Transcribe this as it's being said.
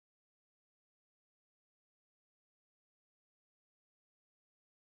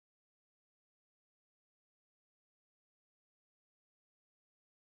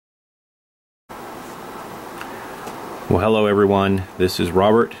Well, hello everyone, this is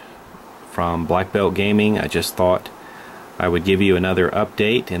Robert from Black Belt Gaming. I just thought I would give you another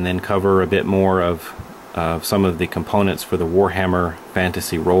update and then cover a bit more of some of the components for the Warhammer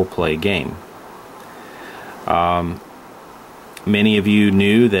Fantasy Roleplay game. Many of you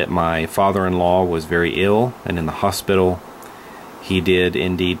knew that my father-in-law was very ill and in the hospital. He did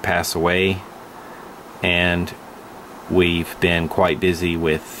indeed pass away, and we've been quite busy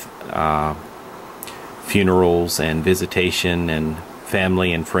with funerals and visitation and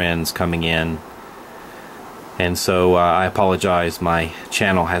family and friends coming in, and so I apologize my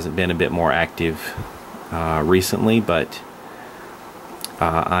channel hasn't been a bit more active recently, but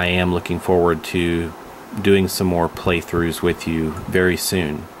I am looking forward to doing some more playthroughs with you very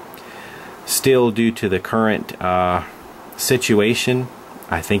soon. Still, due to the current situation,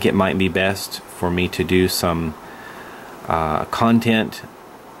 I think it might be best for me to do some content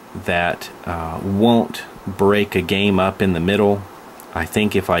that won't break a game up in the middle. I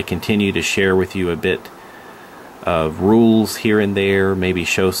think if I continue to share with you a bit of rules here and there, maybe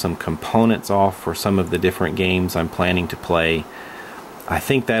show some components off for some of the different games I'm planning to play, I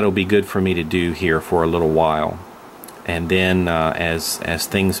think that'll be good for me to do here for a little while. And then as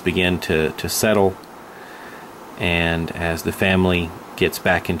things begin to settle and as the family gets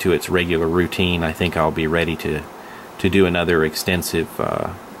back into its regular routine, I think I'll be ready to do another extensive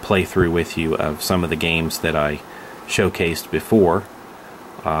playthrough with you of some of the games that I showcased before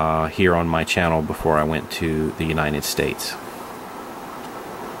here on my channel before I went to the United States.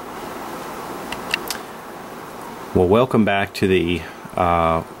 Well, welcome back to the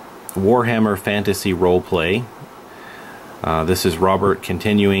Warhammer Fantasy Roleplay. This is Robert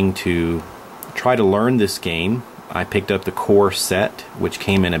continuing to try to learn this game. I picked up the core set, which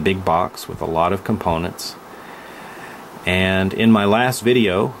came in a big box with a lot of components. And in my last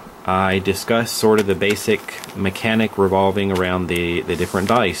video, I discussed sort of the basic mechanic revolving around the different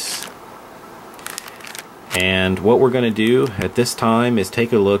dice. And what we're going to do at this time is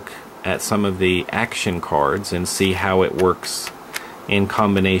take a look at some of the action cards and see how it works in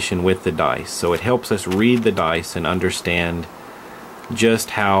combination with the dice. So it helps us read the dice and understand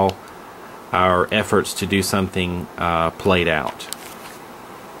just how our efforts to do something played out.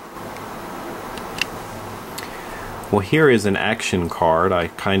 Well, here is an action card I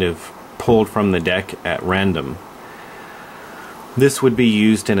kind of pulled from the deck at random. This would be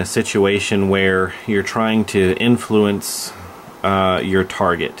used in a situation where you're trying to influence your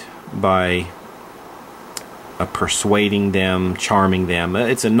target by persuading them, charming them.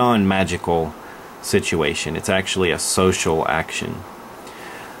 It's a non-magical situation. It's actually a social action.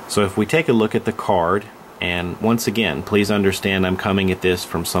 So if we take a look at the card, and once again, please understand I'm coming at this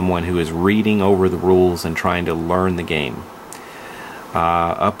from someone who is reading over the rules and trying to learn the game.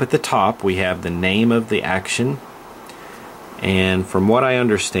 Up at the top we have the name of the action, and from what I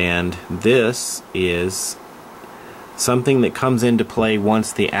understand, this is something that comes into play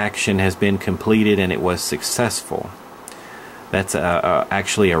once the action has been completed and it was successful. That's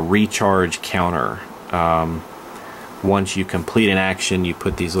actually a recharge counter. Once you complete an action, you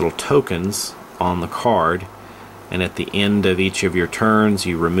put these little tokens on the card, and at the end of each of your turns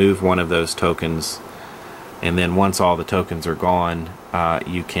you remove one of those tokens, and then once all the tokens are gone,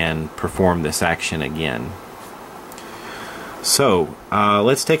 you can perform this action again. So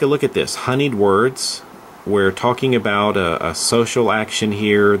let's take a look at this. Honeyed words. We're talking about a social action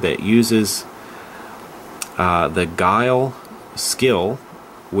here that uses the guile skill,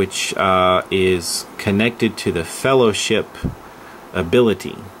 which is connected to the fellowship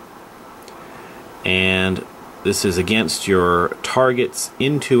ability. And this is against your target's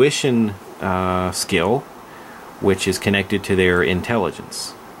intuition skill, which is connected to their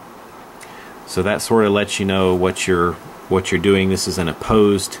intelligence. So that sort of lets you know what you're doing. This is an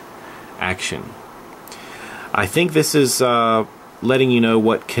opposed action. I think this is letting you know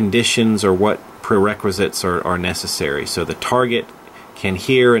what conditions or what prerequisites are necessary. So the target can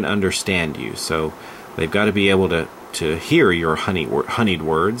hear and understand you. So they've got to be able to hear your honeyed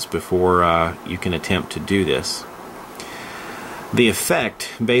words before you can attempt to do this. The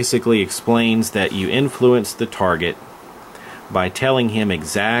effect basically explains that you influence the target by telling him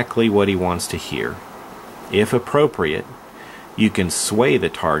exactly what he wants to hear. If appropriate, you can sway the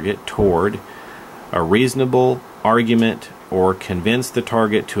target toward a reasonable argument or convince the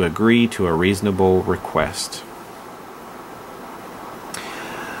target to agree to a reasonable request.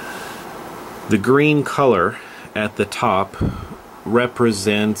 The green color at the top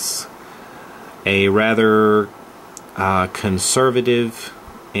represents a rather conservative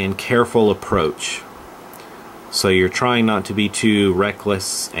and careful approach. So you're trying not to be too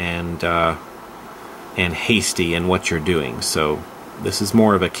reckless and and hasty in what you're doing. So this is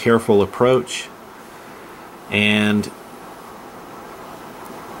more of a careful approach. And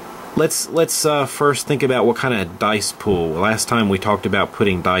let's first think about what kind of dice pool. Last time we talked about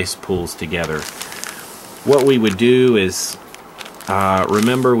putting dice pools together. What we would do is,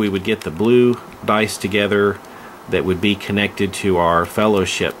 remember, we would get the blue dice together that would be connected to our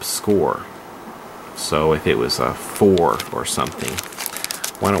fellowship score. So if it was a 4 or something,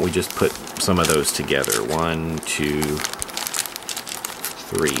 why don't we just put some of those together? 1, 2,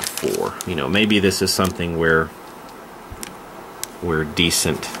 3, 4. You know, maybe this is something we're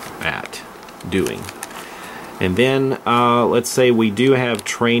decent at doing. And then let's say we do have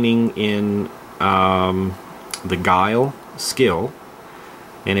training in the guile skill,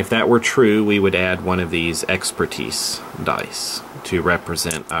 and if that were true, we would add one of these expertise dice to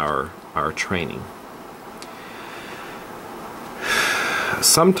represent our training.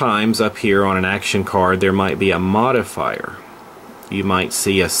 Sometimes up here on an action card there might be a modifier. You might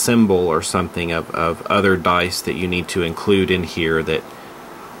see a symbol or something of other dice that you need to include in here that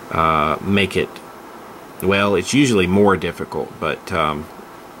make it, well, it's usually more difficult, but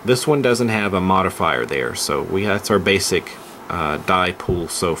this one doesn't have a modifier there, so that's our basic die pool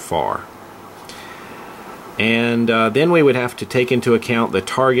so far. And then we would have to take into account the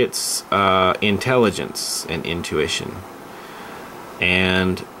target's intelligence and intuition.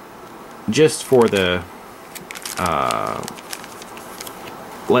 And just for the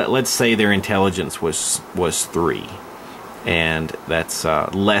let's say their intelligence was 3, and that's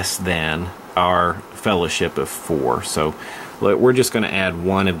less than our fellowship of 4. So we're just going to add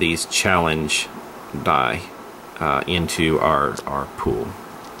one of these challenge die into our pool.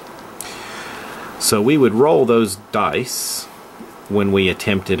 So we would roll those dice when we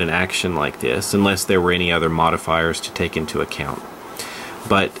attempted an action like this, unless there were any other modifiers to take into account.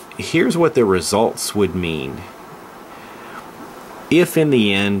 But here's what the results would mean. If in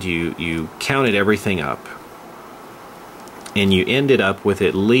the end you counted everything up and you ended up with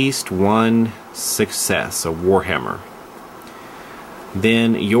at least one success, a Warhammer,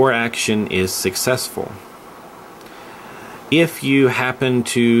 then your action is successful. If you happen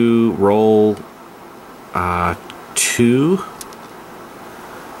to roll 2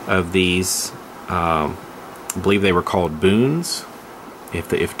 of these, I believe they were called boons,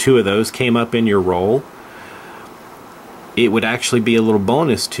 if 2 of those came up in your roll, it would actually be a little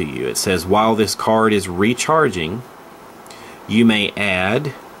bonus to you. It says, while this card is recharging, you may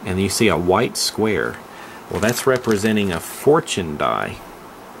add, and you see a white square. Well, that's representing a fortune die.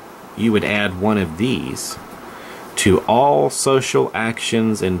 You would add one of these to all social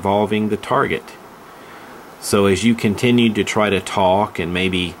actions involving the target. So as you continue to try to talk and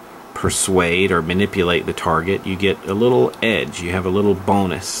maybe persuade or manipulate the target, you get a little edge, you have a little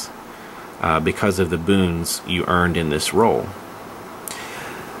bonus because of the boons you earned in this roll.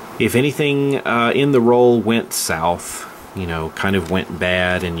 If anything in the roll went south, you know, kind of went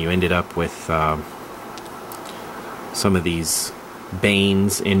bad, and you ended up with some of these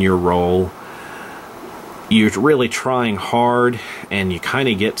banes in your roll, you're really trying hard and you kind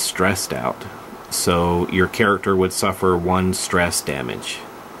of get stressed out. So your character would suffer 1 stress damage.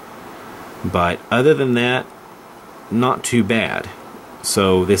 But other than that, not too bad.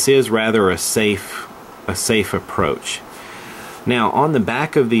 So this is rather a safe approach. Now, on the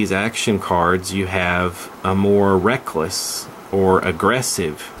back of these action cards, you have a more reckless or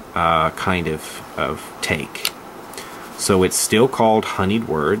aggressive kind of take. So it's still called honeyed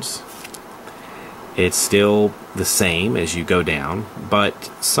words. It's still the same as you go down,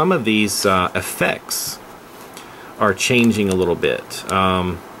 but some of these effects are changing a little bit.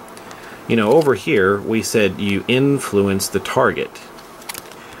 You know, over here we said you influence the target.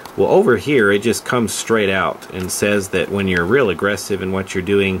 Well, over here it just comes straight out and says that when you're real aggressive in what you're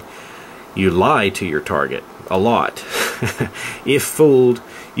doing, you lie to your target a lot. If fooled,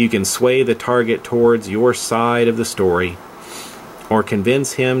 you can sway the target towards your side of the story or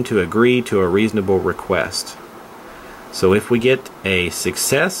convince him to agree to a reasonable request. So if we get a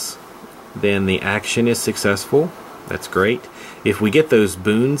success, then the action is successful. That's great. If we get those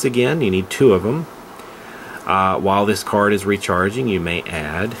boons again, you need 2 of them. While this card is recharging, you may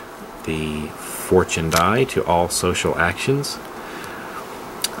add the fortune die to all social actions.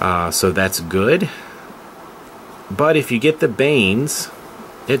 So that's good. But if you get the banes,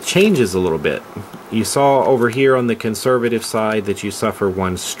 it changes a little bit. You saw over here on the conservative side that you suffer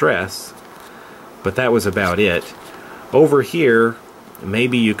 1 stress, but that was about it. Over here,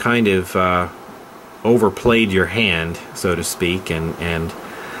 maybe you kind of overplayed your hand, so to speak, and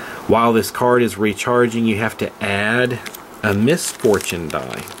while this card is recharging, you have to add a misfortune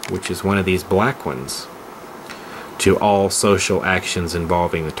die, which is one of these black ones, to all social actions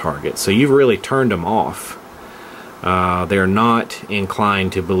involving the target. So you've really turned them off. They're not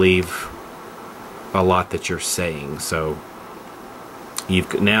inclined to believe a lot that you're saying, so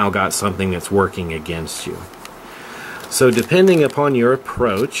you've now got something that's working against you. So depending upon your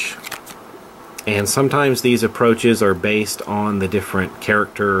approach, and sometimes these approaches are based on the different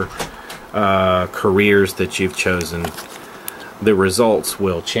character careers that you've chosen, the results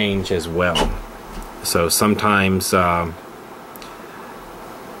will change as well. So sometimes, like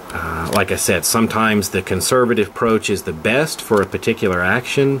I said, sometimes the conservative approach is the best for a particular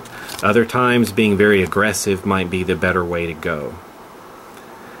action. Other times being very aggressive might be the better way to go.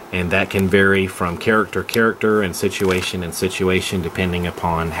 And that can vary from character to character and situation depending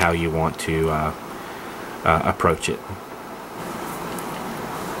upon how you want to approach it.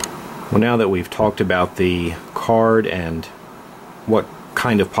 Well, now that we've talked about the card and what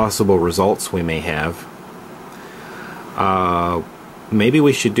kind of possible results we may have, maybe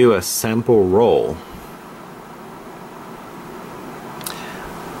we should do a sample roll.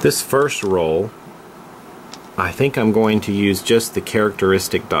 This first roll, I think I'm going to use just the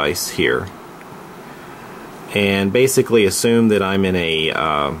characteristic dice here and basically assume that I'm in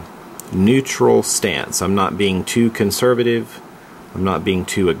a neutral stance. I'm not being too conservative, I'm not being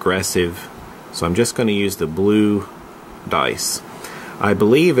too aggressive, so I'm just going to use the blue dice. I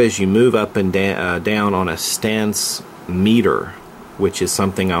believe as you move up and down on a stance meter, which is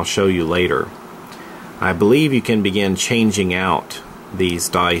something I'll show you later, I believe you can begin changing out these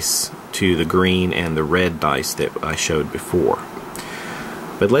dice to the green and the red dice that I showed before.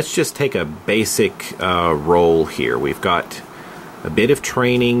 But let's just take a basic roll here. We've got a bit of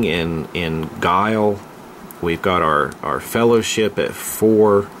training in guile. We've got our fellowship at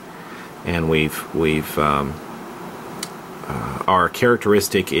 4, and our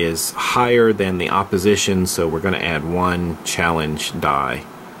characteristic is higher than the opposition, so we're going to add 1 challenge die.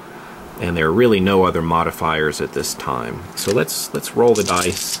 And there are really no other modifiers at this time. So let's roll the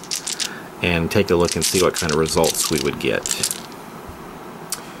dice and take a look and see what kind of results we would get.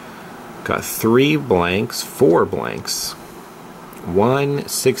 Got 3 blanks, 4 blanks, 1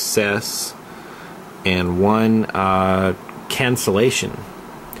 success, and 1 cancellation.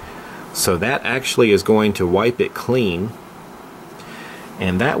 So that actually is going to wipe it clean,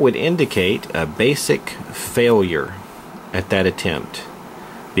 and that would indicate a basic failure at that attempt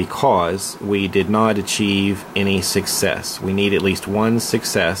because we did not achieve any success. We need at least 1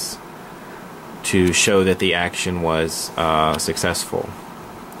 success to show that the action was successful.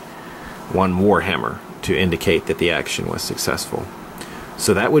 1 Warhammer to indicate that the action was successful.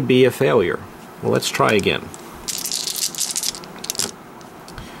 So that would be a failure. Well, let's try again.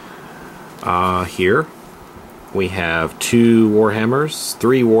 Here we have 2 Warhammers,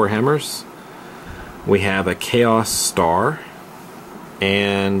 3 Warhammers. We have a Chaos Star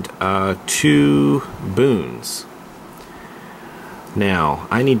and 2 boons. Now,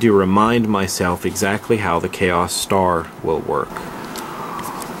 I need to remind myself exactly how the Chaos Star will work.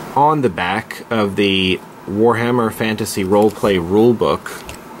 On the back of the Warhammer Fantasy Roleplay rulebook,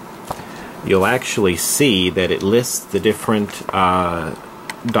 you'll actually see that it lists the different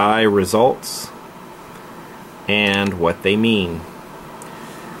die results and what they mean.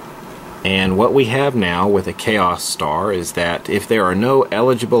 And what we have now with a Chaos Star is that if there are no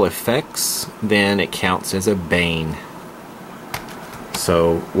eligible effects, then it counts as a Bane.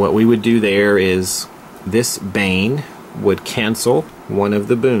 So what we would do there is this Bane would cancel 1 of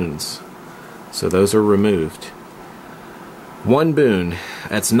the boons. So those are removed. 1 boon,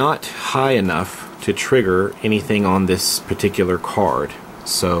 that's not high enough to trigger anything on this particular card.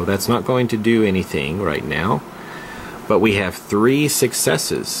 So that's not going to do anything right now. But we have 3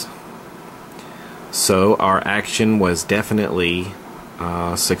 successes. So our action was definitely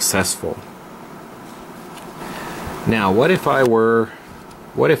successful. Now, what if I were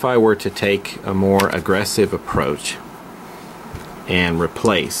to take a more aggressive approach and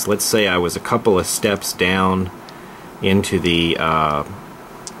replace? Let's say I was a couple of steps down into the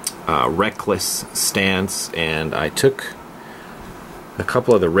reckless stance, and I took a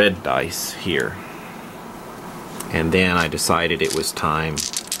couple of the red dice here, and then I decided it was time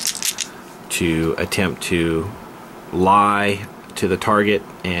to attempt to lie to the target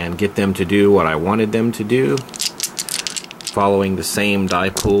and get them to do what I wanted them to do, following the same die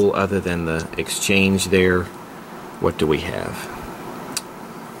pool other than the exchange there. What do we have?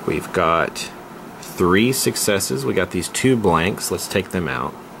 We've got 3 successes. We got these 2 blanks. Let's take them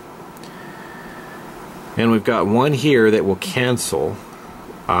out. And we've got 1 here that will cancel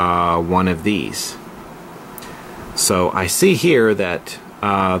 1 of these. So I see here that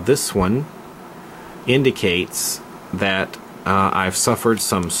this one indicates that I've suffered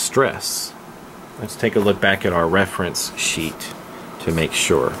some stress. Let's take a look back at our reference sheet to make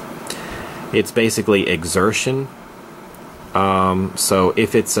sure. It's basically exertion. So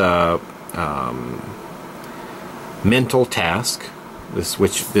if it's a mental task,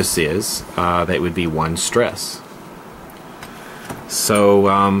 which this is, that would be 1 stress.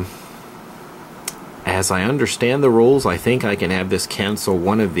 So as I understand the rules, I think I can have this cancel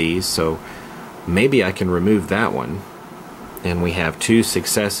one of these, so maybe I can remove that one. And we have 2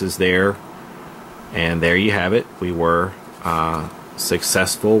 successes there, and there you have it. We were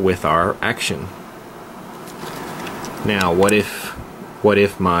successful with our action. Now, what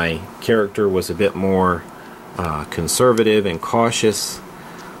if my character was a bit more conservative and cautious?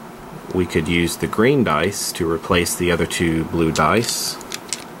 We could use the green dice to replace the other 2 blue dice,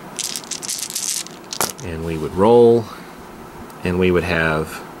 and we would roll, and we would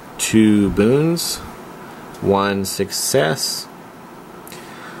have 2 boons, 1 success,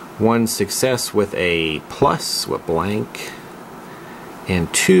 1 success with a plus, with blank,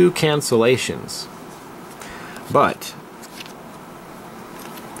 and 2 cancellations. But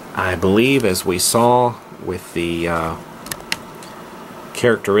I believe, as we saw with the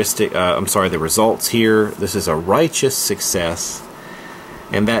the results here, this is a righteous success,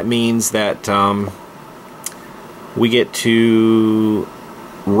 and that means that we get to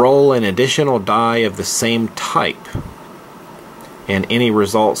roll an additional die of the same type, and any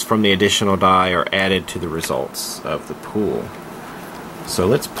results from the additional die are added to the results of the pool. So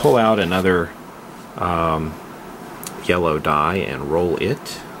let's pull out another yellow die and roll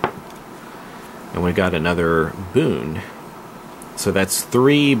it, and we've got another boon. So that's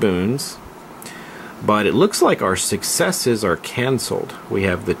 3 boons, but it looks like our successes are canceled. We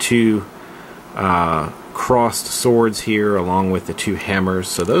have the 2 crossed swords here along with the 2 hammers,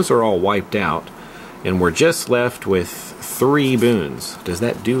 so those are all wiped out, and we're just left with 3 boons. Does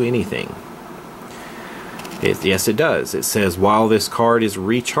that do anything? Yes, it does. It says, while this card is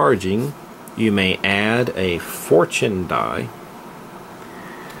recharging, you may add a fortune die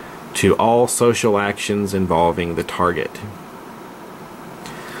to all social actions involving the target.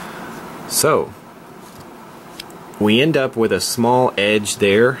 So we end up with a small edge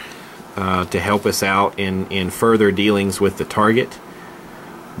there to help us out in further dealings with the target,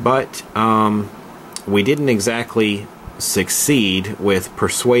 but we didn't exactly succeed with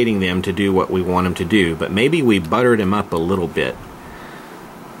persuading them to do what we want them to do, but maybe we buttered them up a little bit,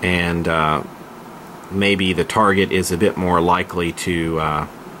 and maybe the target is a bit more likely to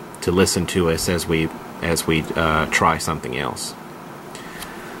listen to us as we try something else.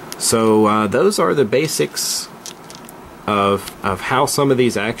 So those are the basics of how some of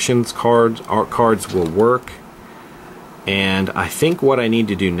these actions cards will work, and I think what I need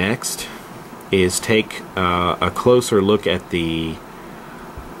to do next is take a closer look at the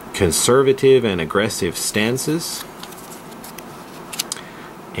conservative and aggressive stances,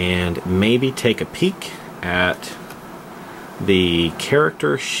 and maybe take a peek at the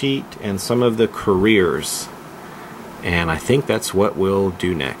character sheet and some of the careers. And I think that's what we'll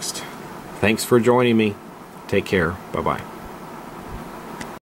do next. Thanks for joining me. Take care. Bye-bye.